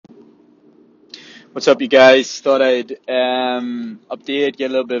What's up, you guys? Thought I'd update, get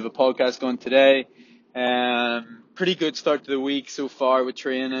a little bit of a podcast going today. Pretty good start to the week so far with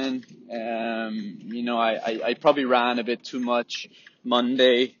training. I probably ran a bit too much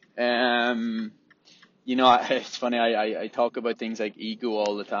Monday. It's funny, I talk about things like ego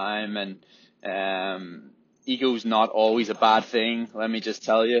all the time, and ego's not always a bad thing. Let me just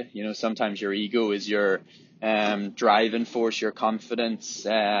tell you, sometimes your ego is your driving force, your confidence,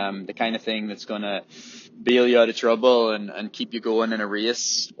 the kind of thing that's going to bail you out of trouble and keep you going in a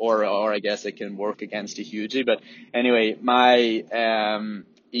race, or I guess it can work against you hugely. But anyway, my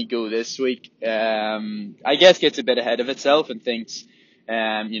ego this week, I guess, gets a bit ahead of itself and thinks,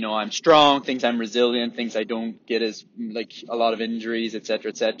 I'm strong, thinks I'm resilient, thinks I don't get like a lot of injuries, etc.,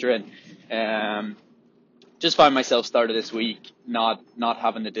 etc. And just found myself started this week not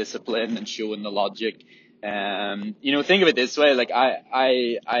having the discipline and showing the logic. Think of it this way, like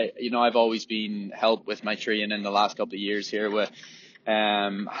I've always been helped with my training in the last couple of years here with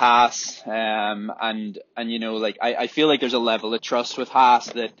Haas, I feel like there's a level of trust with Haas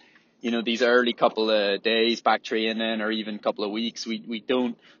that these early couple of days back training, or even couple of weeks, we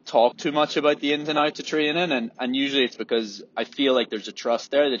don't talk too much about the ins and outs of training, and usually it's because I feel like there's a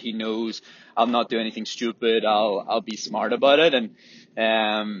trust there that he knows I'll not do anything stupid, I'll be smart about it.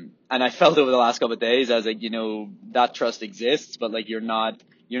 And I felt over the last couple of days, I was like, that trust exists, but like you're not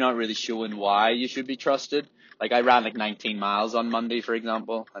really showing why you should be trusted. Like I ran like 19 miles on Monday, for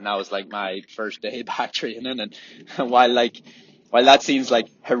example, and that was like my first day back training. And while that seems like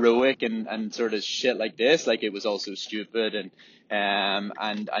heroic and sort of shit like this, like it was also stupid. And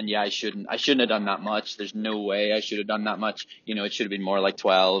yeah, I shouldn't have done that much. There's no way I should have done that much. It should have been more like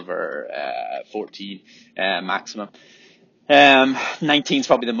 12 or 14 maximum. 19 is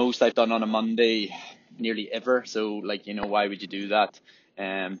probably the most I've done on a Monday nearly ever. So like, why would you do that?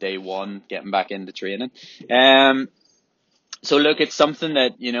 Day one, getting back into training. So look, it's something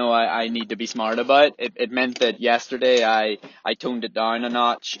that, I need to be smart about. It meant that yesterday I toned it down a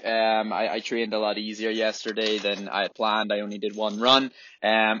notch. I trained a lot easier yesterday than I had planned. I only did one run.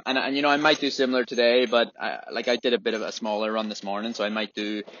 And I might do similar today, but I did a bit of a smaller run this morning, so I might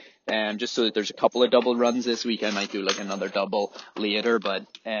do, just so that there's a couple of double runs this week, I might do like another double later, but,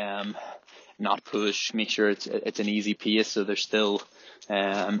 not push, make sure it's an easy pace, so there's still,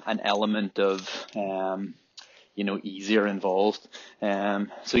 an element of, easier involved.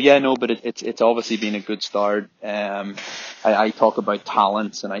 So yeah, no, but it's obviously been a good start. I talk about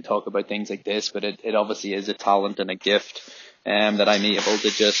talents and I talk about things like this, but it obviously is a talent and a gift, that I'm able to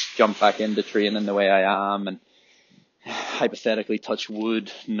just jump back into training the way I am and hypothetically, touch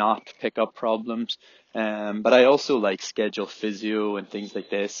wood, not pick up problems. But I also like schedule physio and things like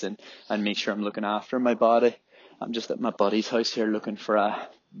this, and make sure I'm looking after my body. I'm just at my buddy's house here looking for a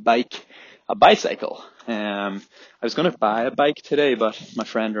bicycle. I was going to buy a bike today, but my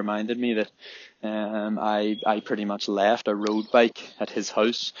friend reminded me that I pretty much left a road bike at his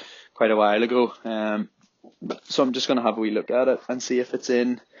house quite a while ago. So I'm just going to have a wee look at it and see if it's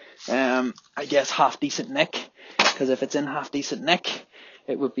in, I guess, half decent nick. Because if it's in half decent nick,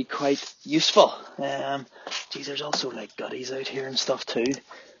 it would be quite useful. There's also like gutties out here and stuff too.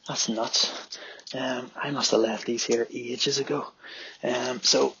 That's nuts. I must have left these here ages ago.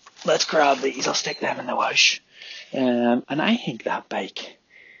 So let's grab these. I'll stick them in the wash. And I think that bike,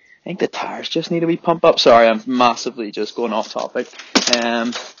 I think the tires just need to be pumped up. Sorry, I'm massively just going off topic.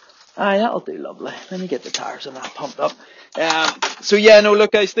 That'll do lovely. Let me get the tires on that pumped up. So yeah, no,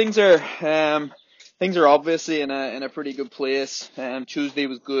 look guys, things are obviously in a pretty good place. Tuesday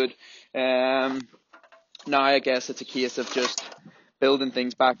was good. Now I guess it's a case of just building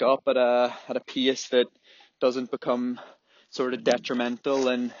things back up at a pace that doesn't become sort of detrimental.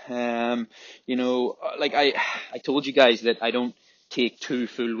 And like I told you guys that I don't take 2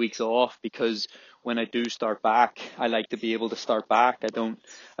 full weeks off, because when I do start back, I like to be able to start back. I don't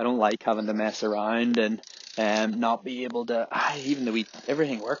like having to mess around and not be able to. Even though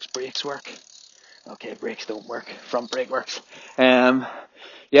everything works, brakes work. Okay, brakes don't work. Front brake works. I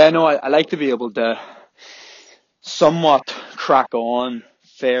like to be able to somewhat crack on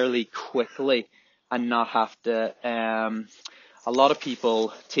fairly quickly and not have to. A lot of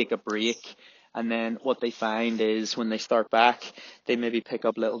people take a break, and then what they find is when they start back, they maybe pick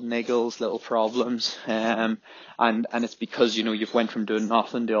up little niggles, little problems, and it's because you've went from doing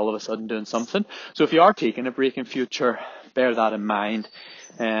nothing to all of a sudden doing something. So if you are taking a break in future, bear that in mind.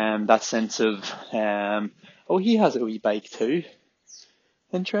 That sense of he has a wee bike too.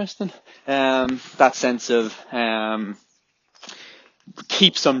 Interesting. That sense of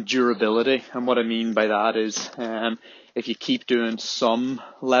keep some durability, and what I mean by that is if you keep doing some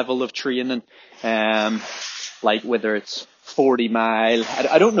level of training, like whether it's 40 mile,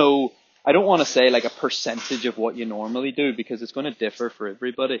 I don't know. I don't want to say like a percentage of what you normally do because it's going to differ for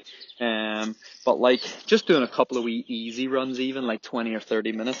everybody. But like just doing a couple of wee easy runs, even like 20 or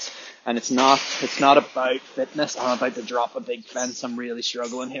 30 minutes. And it's not about fitness. I'm about to drop a big fence. I'm really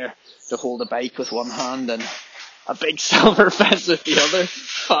struggling here to hold a bike with one hand and a big silver fence with the other.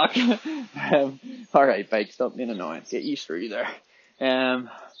 Fuck. All right, bike, stop being annoying. Get you through there.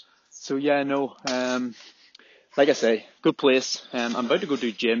 So yeah, no. Like I say, good place. I'm about to go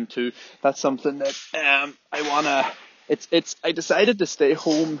do gym too. That's something that I wanna. I decided to stay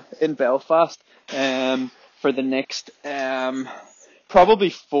home in Belfast for the next probably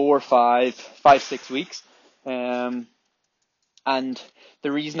 6 weeks. And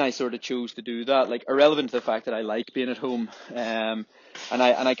the reason I sort of chose to do that, like irrelevant to the fact that I like being at home, and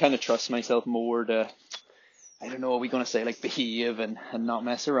I kind of trust myself more to, I don't know, are we going to say like behave and not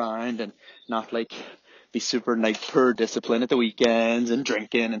mess around and not like be super like poor discipline at the weekends and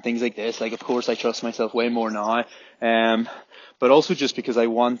drinking and things like this. Like, of course I trust myself way more now. But also just because I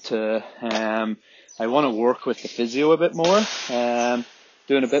want to work with the physio a bit more,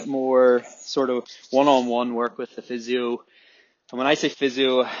 doing a bit more sort of one-on-one work with the physio. And when I say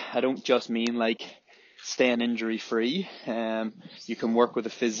physio, I don't just mean like staying injury free. You can work with a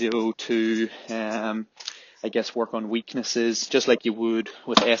physio to, I guess, work on weaknesses, just like you would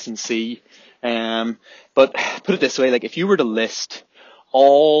with S&C. But put it this way, like if you were to list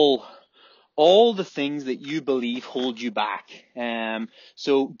all the things that you believe hold you back,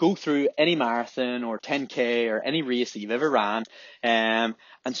 so go through any marathon or 10K or any race that you've ever ran, and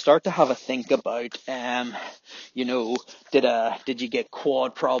start to have a think about, did you get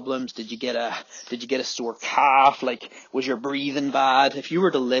quad problems? Did you get a sore calf? Like, was your breathing bad? If you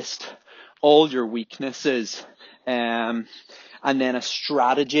were to list all your weaknesses, and then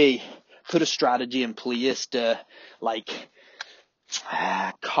put a strategy in place to like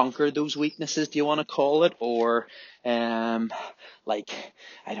conquer those weaknesses, do you want to call it? Or like,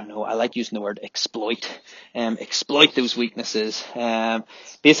 I don't know, I like using the word exploit those weaknesses.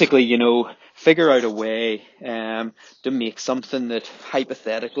 Basically, figure out a way to make something that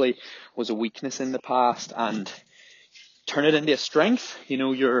hypothetically was a weakness in the past and turn it into a strength.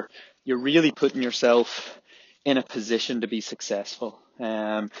 You're really putting yourself in a position to be successful.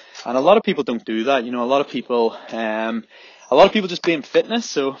 And a lot of people don't do that. A lot of people just be in fitness.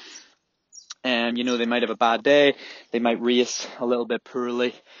 So, they might have a bad day. They might race a little bit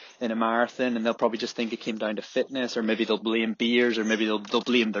poorly in a marathon, and they'll probably just think it came down to fitness, or maybe they'll blame beers, or maybe they'll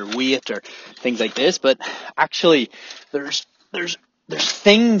blame their weight or things like this. But actually, there's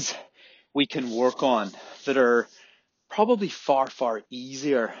things we can work on that are probably far, far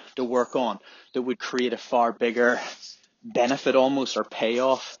easier to work on, that would create a far bigger benefit almost, or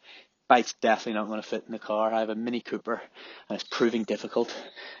payoff. Bike's definitely not going to fit in the car. I have a Mini Cooper and it's proving difficult.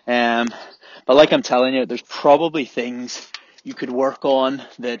 But like I'm telling you, there's probably things you could work on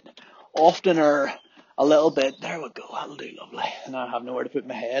that often are a little bit, there we go, that'll do lovely. And I have nowhere to put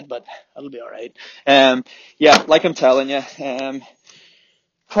my head, but that'll be alright. Yeah, like I'm telling you,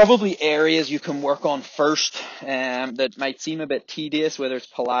 probably areas you can work on first that might seem a bit tedious, whether it's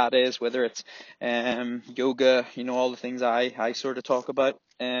Pilates, whether it's yoga, all the things I sort of talk about.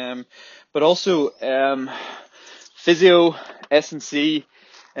 But also physio, S&C.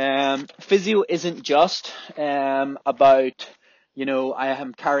 Physio isn't just about, I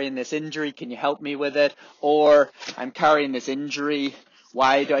am carrying this injury, can you help me with it? Or I'm carrying this injury,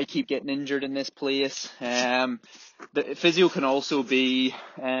 why do I keep getting injured in this place? The physio can also be,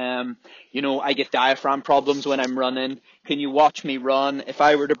 I get diaphragm problems when I'm running. Can you watch me run? If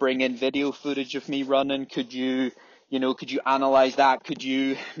I were to bring in video footage of me running, could you analyze that? Could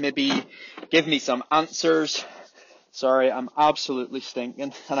you maybe give me some answers? Sorry, I'm absolutely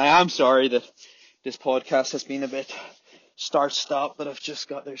stinking. And I am sorry that this podcast has been a bit start-stop, but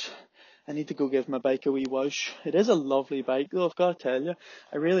I need to go give my bike a wee wash. It is a lovely bike though, I've got to tell you.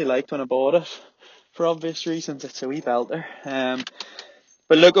 I really liked when I bought it. For obvious reasons, it's a wee belter.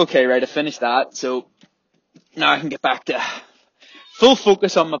 But look, okay, right, I finished that. So now I can get back to full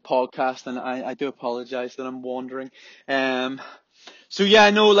focus on my podcast, and I do apologize that I'm wandering. So yeah,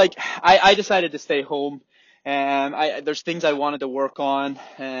 I know, like, I decided to stay home. There's things I wanted to work on.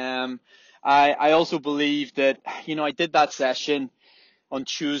 I also believe that, I did that session on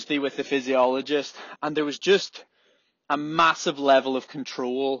Tuesday with the physiologist, and there was just a massive level of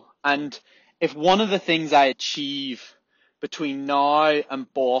control. And if one of the things I achieve between now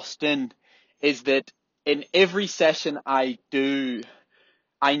and Boston is that in every session I do,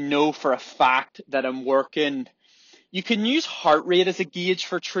 I know for a fact that I'm working, you can use heart rate as a gauge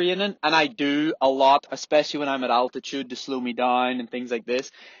for training, and I do a lot, especially when I'm at altitude, to slow me down and things like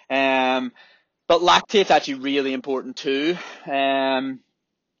this. But lactate's actually really important too.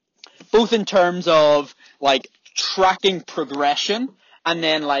 Both in terms of like tracking progression and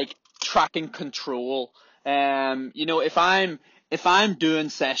then like tracking control. If I'm doing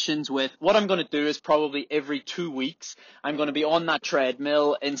sessions with, what I'm going to do is probably every 2 weeks, I'm going to be on that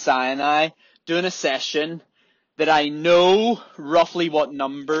treadmill in Sinai doing a session that I know roughly what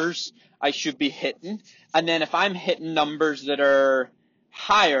numbers I should be hitting. And then if I'm hitting numbers that are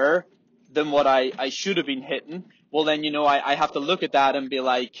higher than what I should have been hitting, well then, I have to look at that and be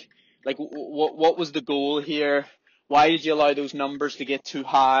like what was the goal here? Why did you allow those numbers to get too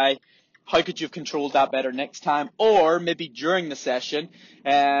high? How could you have controlled that better next time? Or maybe during the session,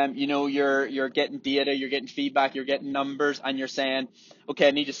 you're getting data, you're getting feedback, you're getting numbers, and you're saying, okay,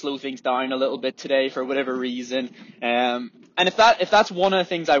 I need to slow things down a little bit today for whatever reason. And if that's one of the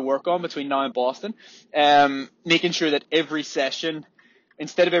things I work on between now and Boston, making sure that every session,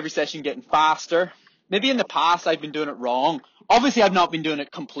 instead of every session getting faster, maybe in the past I've been doing it wrong. Obviously, I've not been doing it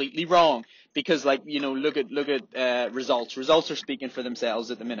completely wrong, because look at results. Results are speaking for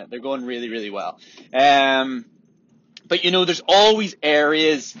themselves at the minute. They're going really, really well. But there's always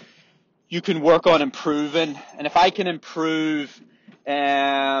areas you can work on improving. And if I can improve,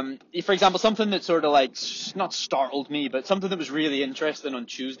 for example, something that sort of like not startled me, but something that was really interesting on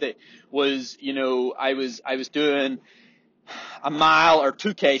Tuesday was, I was doing a mile or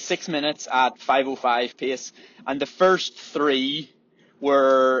 2K, 6 minutes at 5:05 pace, and the first three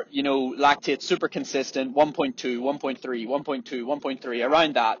were, lactate super consistent, 1.2, 1.3, 1.2, 1.3,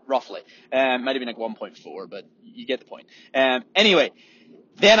 around that roughly. Might have been like 1.4, but you get the point. Anyway,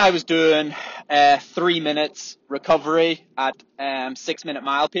 then I was doing 3 minutes recovery at 6 minute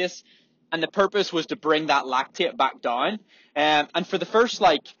mile pace, and the purpose was to bring that lactate back down. And for the first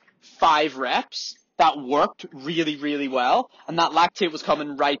like 5 reps, that worked really, really well, and that lactate was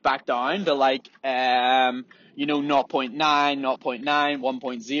coming right back down to like 0.9, 0.9, 1.0,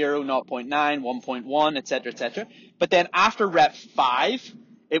 0.9, 1.1, etc., etc. But then after rep 5,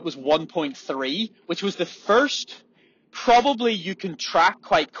 it was 1.3, which was the first. Probably you can track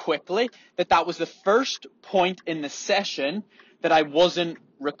quite quickly that was the first point in the session that I wasn't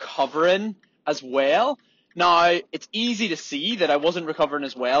recovering as well. Now, it's easy to see that I wasn't recovering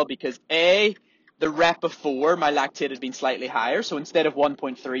as well because the rep before, my lactate had been slightly higher. So instead of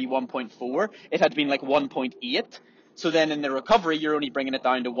 1.3, 1.4, it had been like 1.8. So then in the recovery, you're only bringing it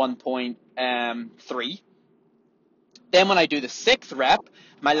down to 1.3. Then when I do the 6th rep,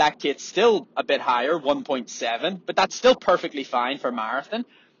 my lactate's still a bit higher, 1.7, but that's still perfectly fine for marathon.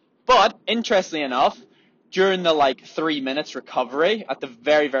 But interestingly enough, during the 3 minutes recovery at the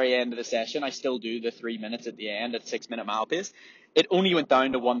very, very end of the session, I still do the 3 minutes at the end at 6 minute mile pace. It only went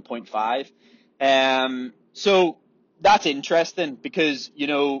down to 1.5. So that's interesting because,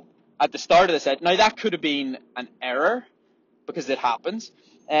 at the start of the set, now that could have been an error because it happens.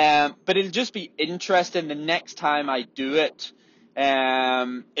 But it'll just be interesting the next time I do it.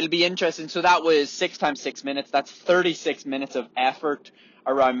 It'll be interesting. So that was 6 times 6 minutes. That's 36 minutes of effort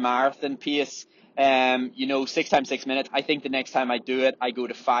around marathon pace. 6 times 6 minutes. I think the next time I do it, I go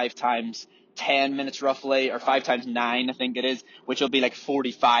to 5 times 10 minutes roughly, or 5 times 9, I think it is, which will be like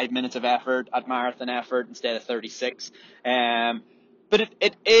 45 minutes of effort at marathon effort instead of 36. But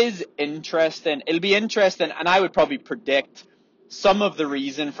it is interesting. It'll be interesting, and I would probably predict some of the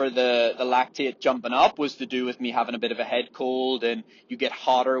reason for the lactate jumping up was to do with me having a bit of a head cold, and you get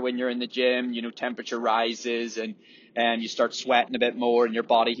hotter when you're in the gym, temperature rises and you start sweating a bit more and your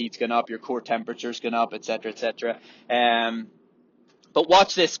body heat's going up, your core temperature's going up, etc., etc. But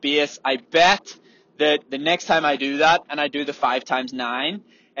watch this space. I bet that the next time I do that and I do the 5 times 9,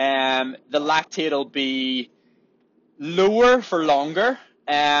 the lactate will be lower for longer.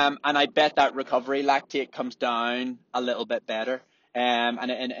 And I bet that recovery lactate comes down a little bit better. And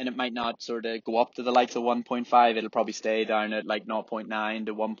it might not sort of go up to the likes of 1.5. It'll probably stay down at like 0.9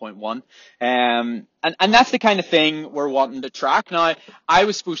 to 1.1. And that's the kind of thing we're wanting to track. Now, I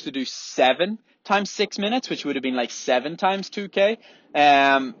was supposed to do 7 times 6 minutes, which would have been like 7 times 2K.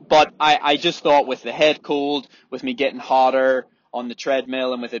 But I just thought with the head cold, with me getting hotter on the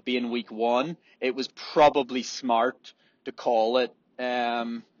treadmill, and with it being week 1, it was probably smart to call it.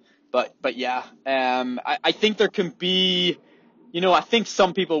 But yeah, I think there can be, I think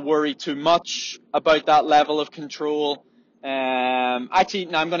some people worry too much about that level of control. Actually,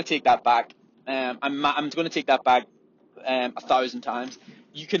 no, I'm going to take that back. I'm going to take that back 1,000 times.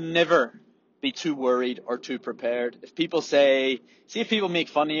 You can never be too worried or too prepared. If people if people make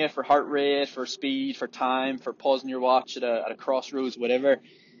fun of you for heart rate, for speed, for time, for pausing your watch at a crossroads, whatever,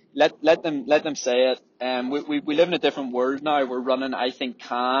 let them say it. We live in a different world now where running, I think,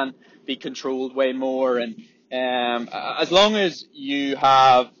 can be controlled way more. And as long as you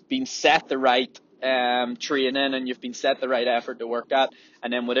have been set the right training and you've been set the right effort to work at,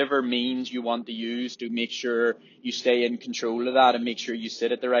 and then whatever means you want to use to make sure you stay in control of that and make sure you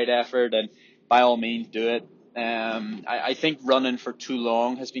sit at the right effort, and by all means do it. I think running for too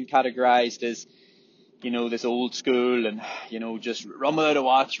long has been categorized as, this old school and, just run without a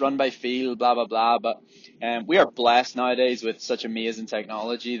watch, run by feel, blah, blah, blah. But we are blessed nowadays with such amazing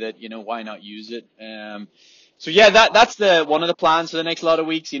technology that, why not use it? So yeah, that's one of the plans for the next lot of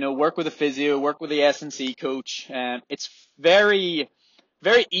weeks, work with a physio, work with the S&C coach. It's very,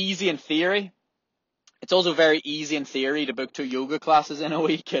 very easy in theory. It's also very easy in theory to book 2 yoga classes in a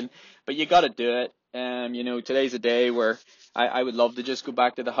week, but you got to do it. Today's a day where I would love to just go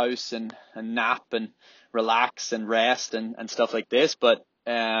back to the house and nap and relax and rest and stuff like this. But,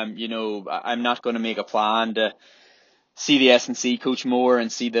 I'm not going to make a plan to see the S&C coach more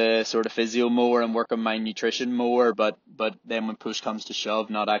and see the sort of physio more and work on my nutrition more. But then when push comes to shove,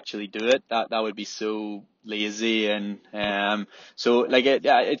 not actually do it. That would be so lazy. And,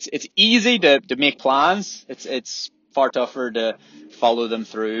 it's easy to make plans. It's far tougher to follow them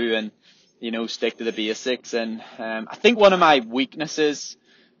through and, stick to the basics. And, I think one of my weaknesses,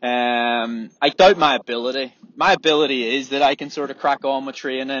 I doubt my ability. My ability is that I can sort of crack on with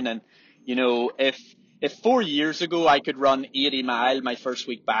training. And, if 4 years ago I could run 80 mile my first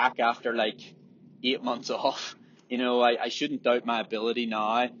week back after 8 months off, I shouldn't doubt my ability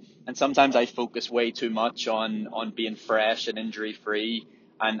now. And sometimes I focus way too much on being fresh and injury free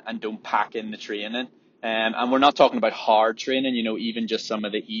and don't pack in the training. And we're not talking about hard training, even just some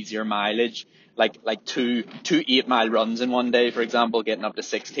of the easier mileage, like two 8 mile runs in one day, for example, getting up to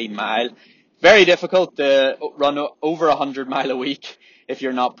 16 mile. Very difficult to run over 100 mile a week if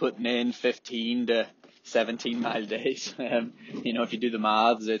you're not putting in 15 to 17 mile days. If you do the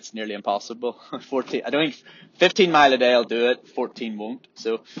maths, it's nearly impossible. 14, I don't think 15 mile a day I'll do it, 14 won't.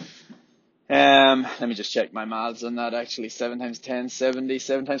 So, let me just check my maths on that actually. 7 times 10, 70,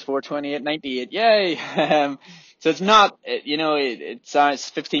 7 times 4, 28, 98. Yay! So it's not, it sounds,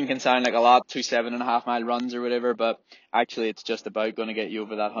 15 can sound like a lot, 2 7.5 mile runs or whatever, but actually it's just about going to get you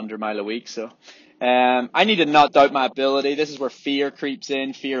over that 100 mile a week. So, I need to not doubt my ability. This is where fear creeps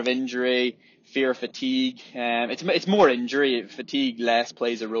in, fear of injury, fear of fatigue. It's more injury. Fatigue less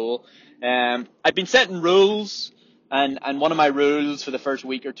plays a role. I've been setting rules. And one of my rules for the first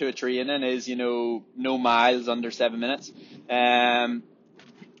week or two of training is, no miles under 7 minutes.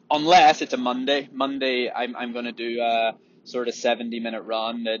 Unless it's a Monday. Monday, I'm going to do a sort of 70-minute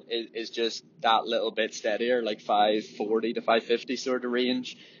run that is just that little bit steadier, like 540 to 550 sort of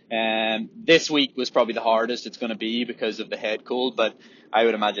range. This week was probably the hardest it's going to be because of the head cold, but I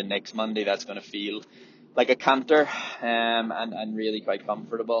would imagine next Monday that's going to feel like a canter, and really quite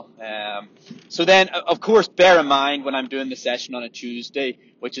comfortable. So then, of course, bear in mind when I'm doing the session on a Tuesday,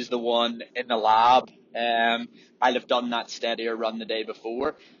 which is the one in the lab, I'll have done that steadier run the day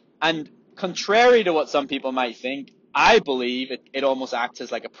before. And contrary to what some people might think, I believe it almost acts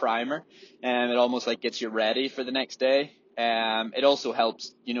as like a primer, and it almost like gets you ready for the next day. It also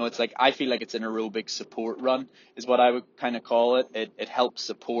helps, it's like, I feel like it's an aerobic support run is what I would kind of call it. It helps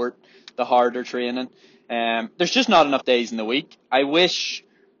support the harder training. There's just not enough days in the week. I wish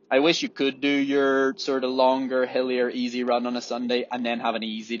you could do your sort of longer, hillier, easy run on a Sunday and then have an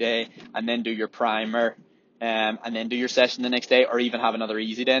easy day and then do your primer, and then do your session the next day, or even have another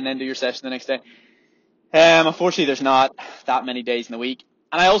easy day and then do your session the next day. Unfortunately, there's not that many days in the week.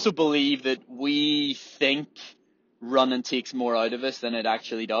 And I also believe that we think running takes more out of us than it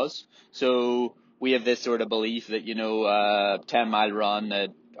actually does. So we have this sort of belief that, 10-mile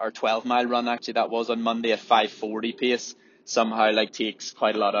run or 12-mile run, actually, that was on Monday at 5:40 pace, somehow takes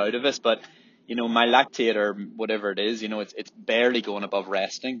quite a lot out of us. But, my lactate or whatever it is, it's barely going above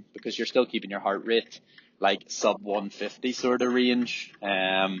resting because you're still keeping your heart rate sub 150 sort of range.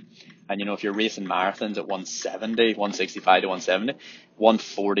 And, if you're racing marathons at 170, 165 to 170,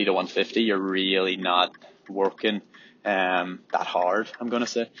 140 to 150, you're really not working that hard, I'm going to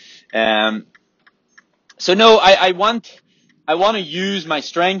say. So no, I want to use my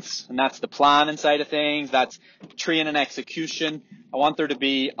strengths, and that's the planning side of things. That's training execution. I want there to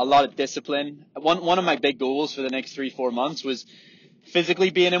be a lot of discipline. One of my big goals for the next 3-4 months was physically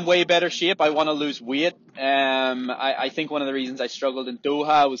being in way better shape. I want to lose weight. I think one of the reasons I struggled in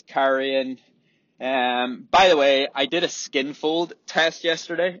Doha was carrying By the way, I did a skin fold test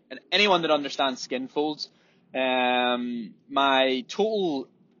yesterday, and anyone that understands skin folds, my total,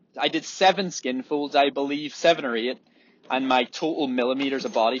 I did 7 skin folds, I believe, 7 or 8, and my total millimeters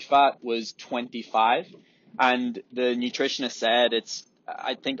of body fat was 25. And the nutritionist said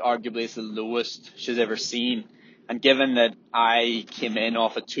I think arguably it's the lowest she's ever seen. And given that I came in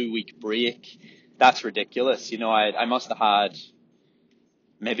off a 2-week break, that's ridiculous. I must have had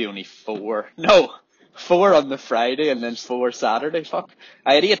maybe only 4 on the Friday and then 4 Saturday. Fuck.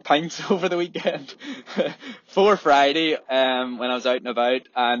 I had 8 pints over the weekend. 4 Friday, when I was out and about,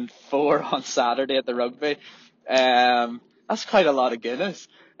 and 4 on Saturday at the rugby. That's quite a lot of Guinness.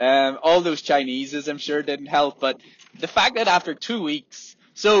 All those Chineses, I'm sure, didn't help, but the fact that after 2 weeks,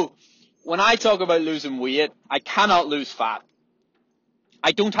 so when I talk about losing weight, I cannot lose fat.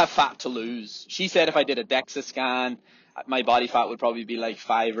 I don't have fat to lose. She said if I did a DEXA scan, my body fat would probably be like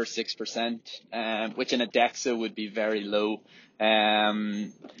 5 or 6%, which in a DEXA would be very low.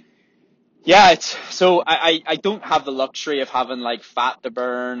 So I don't have the luxury of having like fat to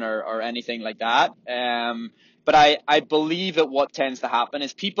burn or anything like that. But I believe that what tends to happen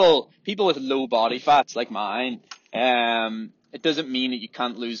is people with low body fats like mine, it doesn't mean that you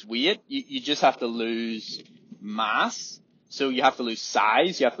can't lose weight. You just have to lose mass. So you have to lose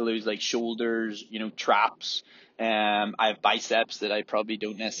size. You have to lose like shoulders, traps. I have biceps that I probably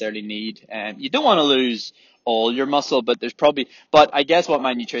don't necessarily need. You don't want to lose all your muscle, but but I guess what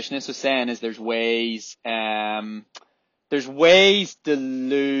my nutritionist was saying is there's ways to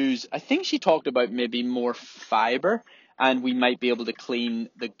lose. I think she talked about maybe more fiber, and we might be able to clean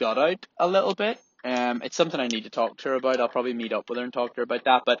the gut out a little bit. It's something I need to talk to her about. I'll probably meet up with her and talk to her about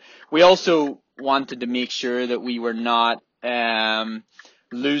that. But we also wanted to make sure that we were not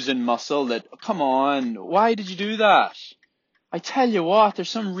losing muscle. Come on, why did you do that? I tell you what, there's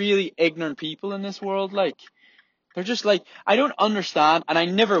some really ignorant people in this world. Like, they're just like, I don't understand, and I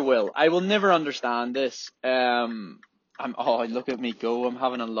never will. I will never understand this. Look at me go. I'm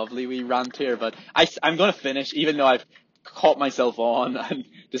having a lovely wee rant here, but I'm going to finish, even though I've caught myself on and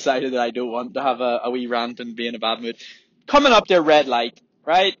decided that I don't want to have a wee rant and be in a bad mood. Coming up there, red light,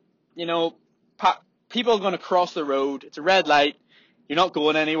 right? People are going to cross the road. It's a red light. You're not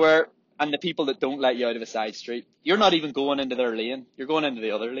going anywhere. And the people that don't let you out of a side street, you're not even going into their lane. You're going into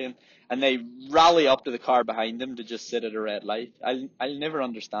the other lane. And they rally up to the car behind them to just sit at a red light. I'll never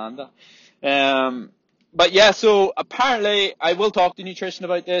understand that. But yeah, so apparently I will talk to nutrition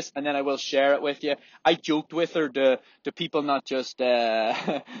about this, and then I will share it with you. I joked with her to people not just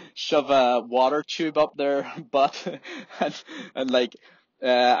shove a water tube up their butt and like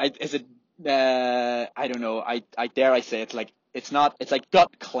I don't know. I dare I say it's like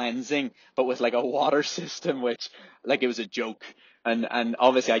gut cleansing, but with like a water system, which like it was a joke. And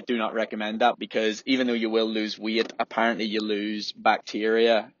obviously I do not recommend that, because even though you will lose weight, apparently you lose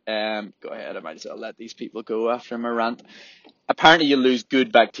bacteria. Go ahead, I might as well let these people go after my rant. Apparently you lose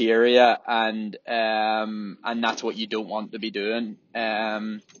good bacteria, and that's what you don't want to be doing.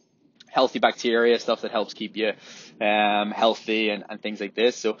 Healthy bacteria, stuff that helps keep you healthy and things like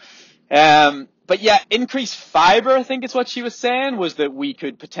this. So but yeah, increased fiber, I think is what she was saying, was that we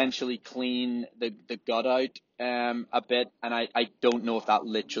could potentially clean the gut out a bit. And I don't know if that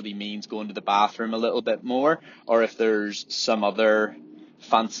literally means going to the bathroom a little bit more, or if there's some other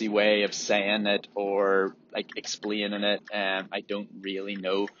fancy way of saying it or like explaining it. I don't really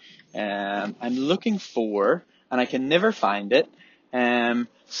know. I'm looking for, and I can never find it,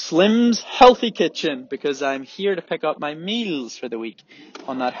 Slim's Healthy Kitchen, because I'm here to pick up my meals for the week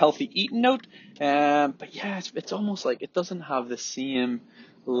on that healthy eating note. But yeah, it's almost like it doesn't have the same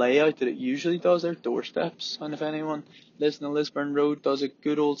layout that it usually does. Their doorsteps, and if anyone lives in the Lisburn Road, does a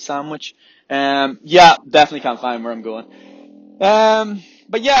good old sandwich. Yeah, definitely can't find where I'm going.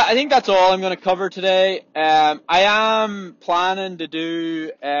 But yeah, I think that's all I'm going to cover today. I am planning to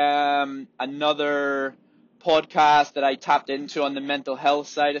do another podcast that I tapped into on the mental health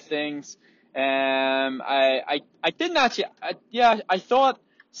side of things. I didn't actually, I thought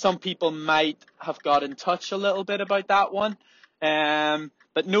some people might have got in touch a little bit about that one,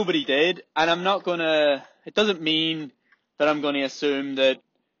 but nobody did. And it doesn't mean that I'm going to assume that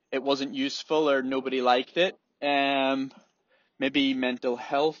it wasn't useful or nobody liked it. Maybe mental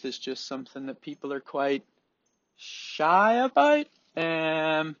health is just something that people are quite shy about.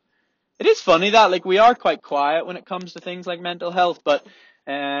 It is funny that like we are quite quiet when it comes to things like mental health, but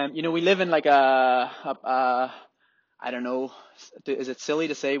we live in like I don't know, is it silly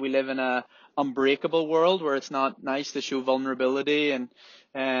to say we live in a unbreakable world where it's not nice to show vulnerability, and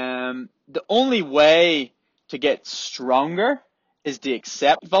the only way to get stronger is to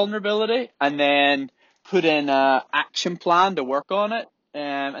accept vulnerability and then put in a action plan to work on it.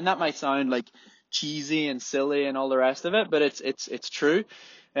 And that might sound like cheesy and silly and all the rest of it, but it's true.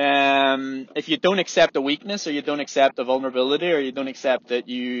 If you don't accept a weakness, or you don't accept a vulnerability, or you don't accept that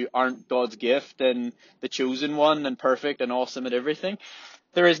you aren't God's gift and the chosen one and perfect and awesome at everything,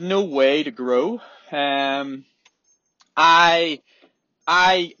 there is no way to grow. I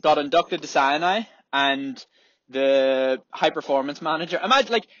got inducted to Sinai, and the high performance manager.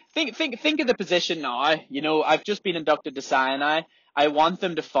 Imagine, like, think of the position now. You know, I've just been inducted to Sinai. I want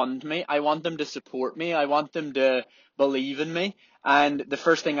them to fund me. I want them to support me. I want them to believe in me. And the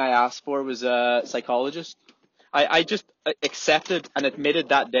first thing I asked for was a psychologist. I just accepted and admitted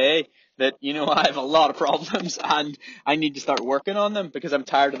that day that, you know, I have a lot of problems and I need to start working on them because I'm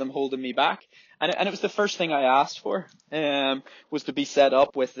tired of them holding me back. And it was the first thing I asked for, was to be set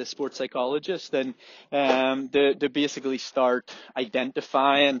up with the sports psychologist and to basically start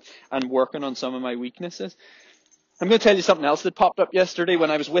identifying and working on some of my weaknesses. I'm going to tell you something else that popped up yesterday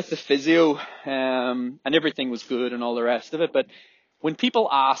when I was with the physio, and everything was good and all the rest of it. But when people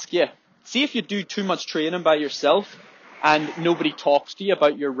ask you, see if you do too much training by yourself and nobody talks to you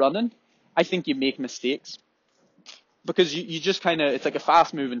about your running, I think you make mistakes. Because you just kind of, it's like a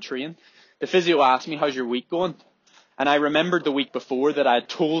fast moving train. The physio asked me, how's your week going? And I remembered the week before that I had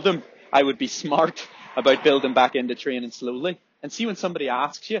told him I would be smart about building back into training slowly. And see, when somebody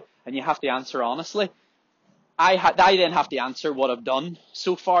asks you and you have to answer honestly, I then have to answer what I've done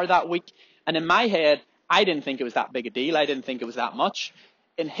so far that week. And in my head, I didn't think it was that big a deal. I didn't think it was that much.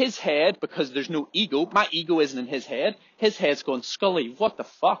 In his head, because there's no ego, my ego isn't in his head. His head's going, Scully, what the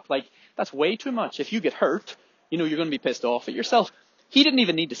fuck? Like, that's way too much. If you get hurt, you know, you're going to be pissed off at yourself. He didn't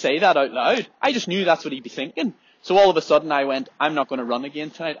even need to say that out loud. I just knew that's what he'd be thinking. So all of a sudden I went, I'm not going to run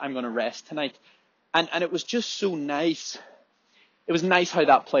again tonight. I'm going to rest tonight. And it was just so nice. It was nice how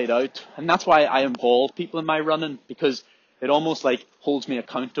that played out. And that's why I involve people in my running, because it almost like holds me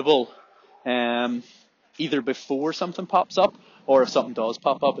accountable. Either before something pops up, or if something does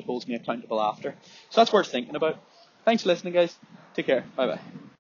pop up, it holds me accountable after. So that's worth thinking about. Thanks for listening, guys. Take care. Bye bye.